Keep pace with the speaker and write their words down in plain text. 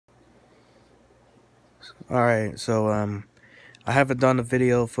Alright, so I haven't done a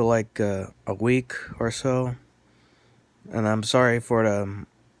video for like a week or so, and I'm sorry for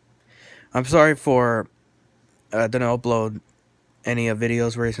didn't upload any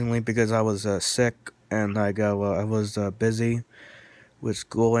videos recently because I was sick and I was busy with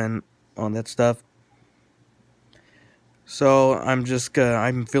school and on that stuff. So I'm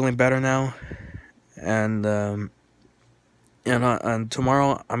feeling better now, and and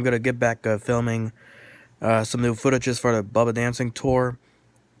tomorrow I'm gonna get back filming some new footages for the Bubba Dancing tour.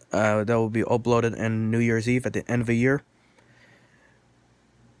 That will be uploaded in New Year's Eve at the end of the year.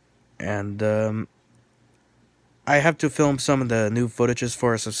 And I have to film some of the new footages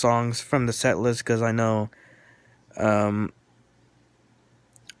for some songs from the set list because I know um,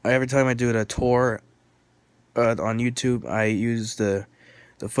 every time I do the tour on YouTube, I use the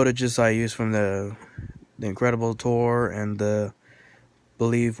footages I use from the Incredible Tour and the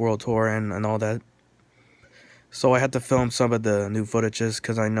Believe World Tour and all that. So I had to film some of the new footages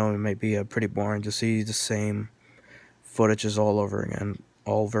because I know it might be pretty boring to see the same footages all over again,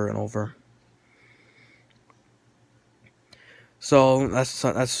 over and over. So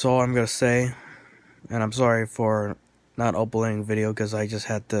that's all I'm gonna say, and I'm sorry for not uploading video because I just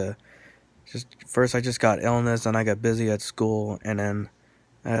had to. First I just got illness, and I got busy at school, and then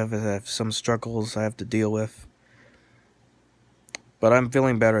I have some struggles I have to deal with. But I'm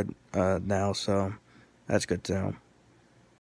feeling better now, so that's good to know.